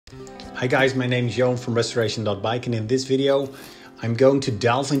Hi guys, my name is Johan from restoration.bike, and in this video I'm going to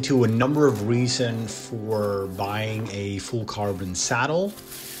delve into a number of reasons for buying a full carbon saddle.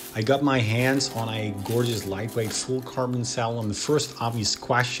 I got my hands on a gorgeous lightweight full carbon saddle, and the first obvious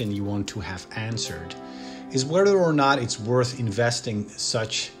question you want to have answered is whether or not it's worth investing in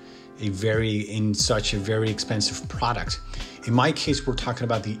such a very expensive product. In my case, we're talking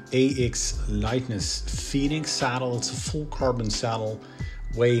about the ax-lightness Phoenix saddle. It's a full carbon saddle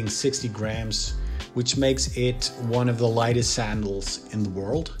weighing 60 grams, which makes it one of the lightest saddles in the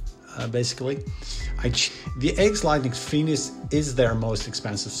world, basically. The ax-lightness Phoenix is their most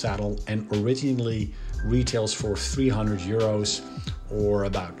expensive saddle and originally retails for 300 euros or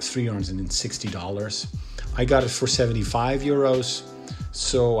about $360. I got it for 75 euros.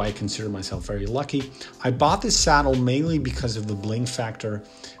 So I consider myself very lucky. I bought this saddle mainly because of the bling factor,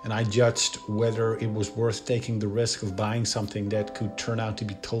 and I judged whether it was worth taking the risk of buying something that could turn out to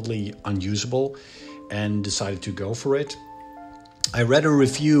be totally unusable, and decided to go for it. I read a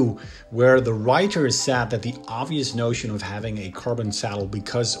review where the writer said that the obvious notion of having a carbon saddle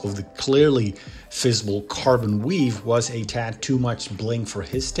because of the clearly visible carbon weave was a tad too much bling for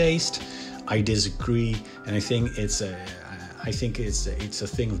his taste. I disagree, and I think it's a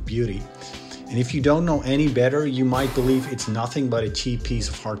thing of beauty. And if you don't know any better, you might believe it's nothing but a cheap piece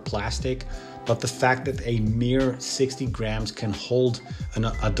of hard plastic. But the fact that a mere 60 grams can hold an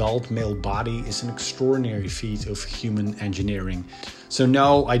adult male body is an extraordinary feat of human engineering. So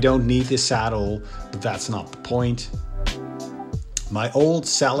no, I don't need this saddle, but that's not the point. My old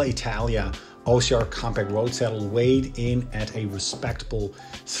Sella Italia OCR compact road saddle weighed in at a respectable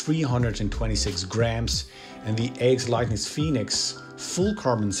 326 grams, and the ax-lightness Phoenix full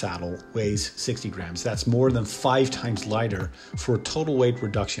carbon saddle weighs 60 grams. That's more than 5 times lighter for a total weight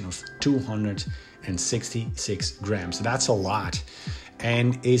reduction of 266 grams. That's a lot,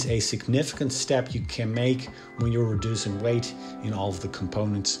 and is a significant step you can make when you're reducing weight in all of the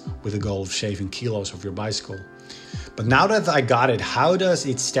components with the goal of shaving kilos off your bicycle. But now that I got it, how does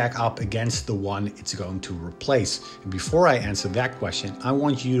it stack up against the one it's going to replace? And before I answer that question, I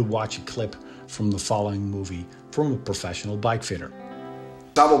want you to watch a clip from the following movie from a professional bike fitter.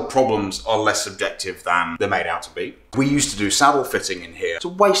 Saddle problems are less subjective than they're made out to be. We used to do saddle fitting in here. It's a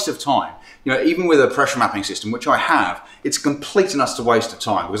waste of time. You know, even with a pressure mapping system, which I have, it's complete and utter waste of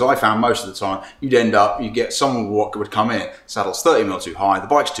time, because I found most of the time you get someone would come in, saddle's 30mm too high, the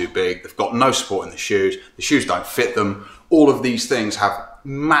bike's too big, they've got no support in the shoes don't fit them. All of these things have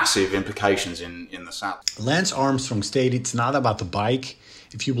massive implications in the saddle. Lance Armstrong stated it's not about the bike.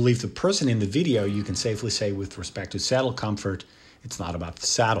 If you believe the person in the video, you can safely say with respect to saddle comfort, it's not about the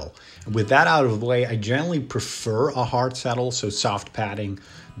saddle. And with that out of the way, I generally prefer a hard saddle, so soft padding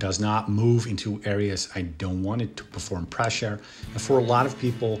does not move into areas I don't want it to perform pressure. And for a lot of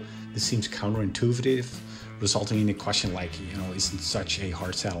people, this seems counterintuitive, resulting in a question like, isn't such a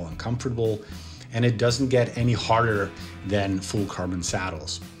hard saddle uncomfortable? And it doesn't get any harder than full carbon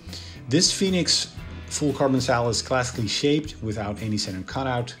saddles. This Phoenix full carbon saddle is classically shaped without any center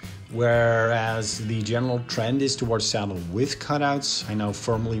cutout, whereas the general trend is towards saddle with cutouts. I now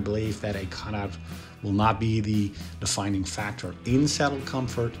firmly believe that a cutout will not be the defining factor in saddle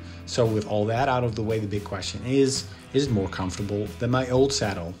comfort. So with all that out of the way, the big question is it more comfortable than my old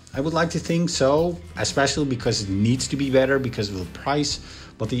saddle? I would like to think so, especially because it needs to be better because of the price.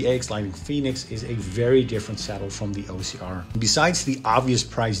 But the ax-lightness Phoenix is a very different saddle from the OCR. Besides the obvious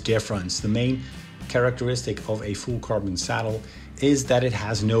price difference, the main characteristic of a full carbon saddle is that it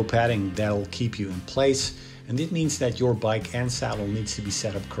has no padding that'll keep you in place, and it means that your bike and saddle needs to be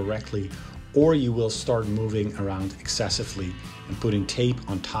set up correctly, or you will start moving around excessively, and putting tape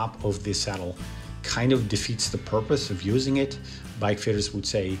on top of this saddle kind of defeats the purpose of using it. Bike fitters would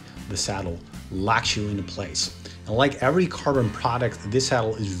say the saddle locks you into place. And like every carbon product, this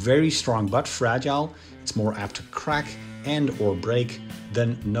saddle is very strong but fragile. It's more apt to crack and or break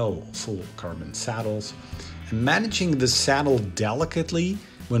than no full carbon saddles. And managing the saddle delicately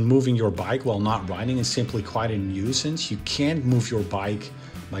when moving your bike while not riding is simply quite a nuisance. You can't move your bike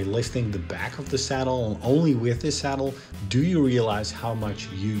by lifting the back of the saddle, and only with this saddle do you realize how much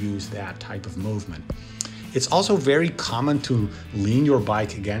you use that type of movement. It's also very common to lean your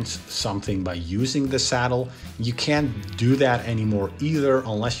bike against something by using the saddle. You can't do that anymore either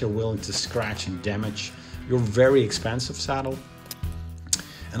unless you're willing to scratch and damage your very expensive saddle.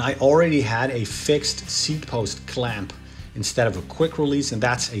 And I already had a fixed seat post clamp instead of a quick release, and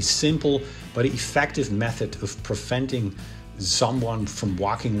that's a simple but effective method of preventing someone from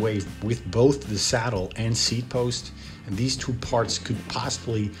walking away with both the saddle and seat post. And these two parts could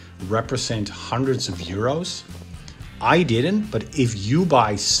possibly represent hundreds of euros. I didn't, but if you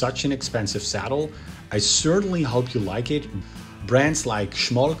buy such an expensive saddle, I certainly hope you like it. Brands like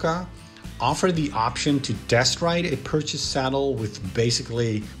Schmolka offer the option to test ride a purchased saddle which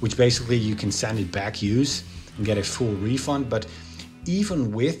basically you can send it back use and get a full refund. But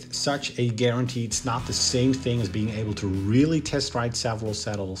even with such a guarantee, it's not the same thing as being able to really test ride several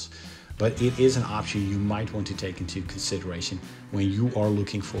saddles, but it is an option you might want to take into consideration when you are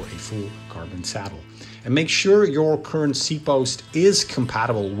looking for a full carbon saddle. And make sure your current seat post is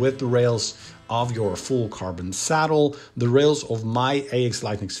compatible with the rails of your full carbon saddle. The rails of my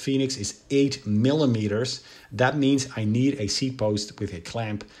ax-lightness Phoenix is 8 millimeters. That means I need a seat post with a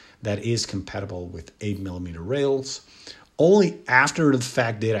clamp that is compatible with 8 millimeter rails. Only after the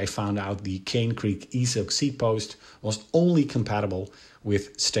fact did I found out the Cane Creek E-Silk seat post was only compatible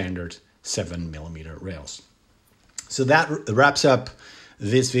with standard 7 millimeter rails. So that wraps up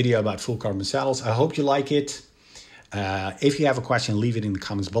this video about full carbon saddles. I hope you like it. If you have a question, leave it in the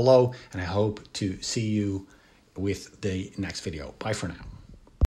comments below, and I hope to see you with the next video. Bye for now.